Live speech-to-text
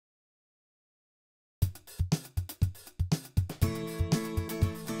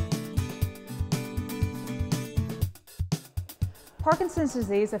Parkinson's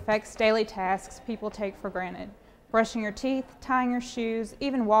disease affects daily tasks people take for granted. Brushing your teeth, tying your shoes,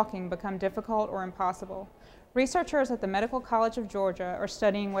 even walking become difficult or impossible. Researchers at the Medical College of Georgia are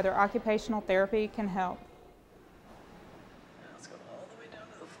studying whether occupational therapy can help. Let's go all the way down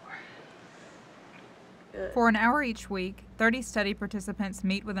to the floor. Good. For an hour each week, 30 study participants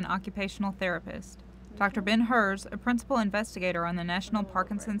meet with an occupational therapist. Dr. Ben Hers, a principal investigator on the National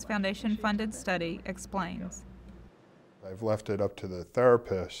Parkinson's Foundation-funded study, explains. I've left it up to the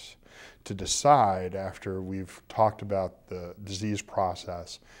therapists to decide after we've talked about the disease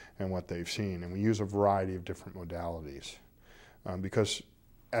process and what they've seen. And we use a variety of different modalities because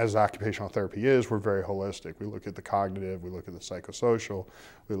as occupational therapy is, we're very holistic. We look at the cognitive, we look at the psychosocial,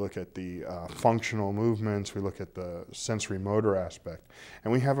 we look at the functional movements, we look at the sensory motor aspect,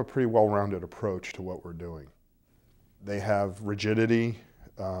 and we have a pretty well-rounded approach to what we're doing. They have rigidity,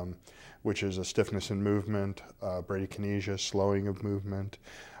 which is a stiffness in movement, bradykinesia, slowing of movement,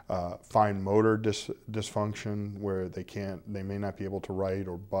 fine motor dysfunction, where they may not be able to write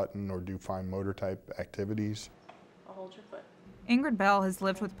or button or do fine motor type activities. I'll hold your foot. Ingrid Bells has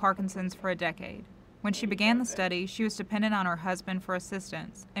lived with Parkinson's for a decade. When she began the study, she was dependent on her husband for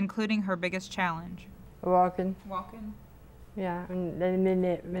assistance, including her biggest challenge. Walking. Walking? Yeah, and then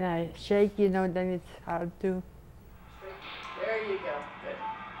when I shake, then it's hard to. There you go. Good.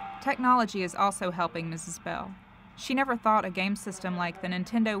 Technology is also helping Mrs. Bell. She never thought a game system like the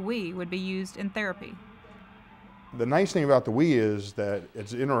Nintendo Wii would be used in therapy. The nice thing about the Wii is that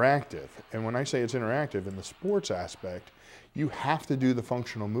it's interactive. And when I say it's interactive in the sports aspect, you have to do the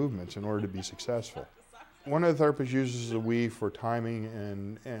functional movements in order to be successful. One of the therapists uses the Wii for timing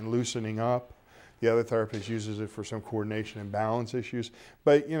and loosening up. The other therapist uses it for some coordination and balance issues.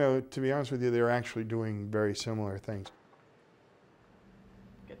 But, to be honest with you, they're actually doing very similar things.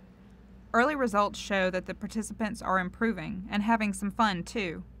 Good. Early results show that the participants are improving and having some fun,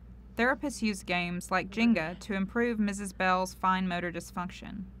 too. Therapists use games like Jenga to improve Mrs. Bell's fine motor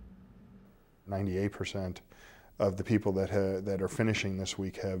dysfunction. 98% of the people that are finishing this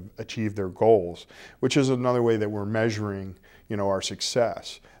week have achieved their goals, which is another way that we're measuring, our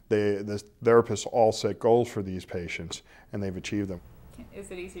success. The therapists all set goals for these patients, and they've achieved them. Is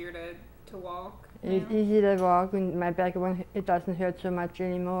it easier to walk? It's easy to walk, and my back, it doesn't hurt so much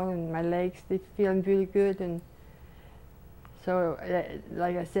anymore, and my legs, they feel really good. And so,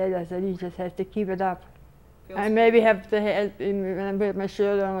 like I said, you just have to keep it up. I maybe have to help when I put my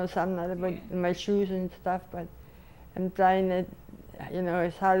shirt on or something like that, but my shoes and stuff, but I'm trying to,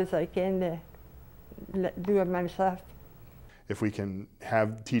 as hard as I can to do it myself. If we can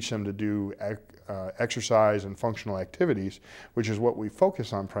teach them to do exercise and functional activities, which is what we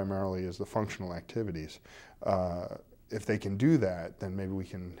focus on primarily, is the functional activities. If they can do that, then maybe we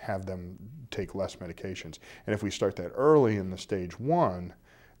can have them take less medications. And if we start that early in the stage 1,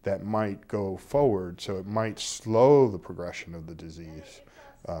 that might go forward, so it might slow the progression of the disease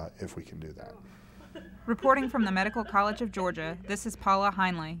if we can do that. Reporting from the Medical College of Georgia, this is Paula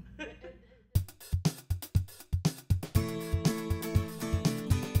Heinley.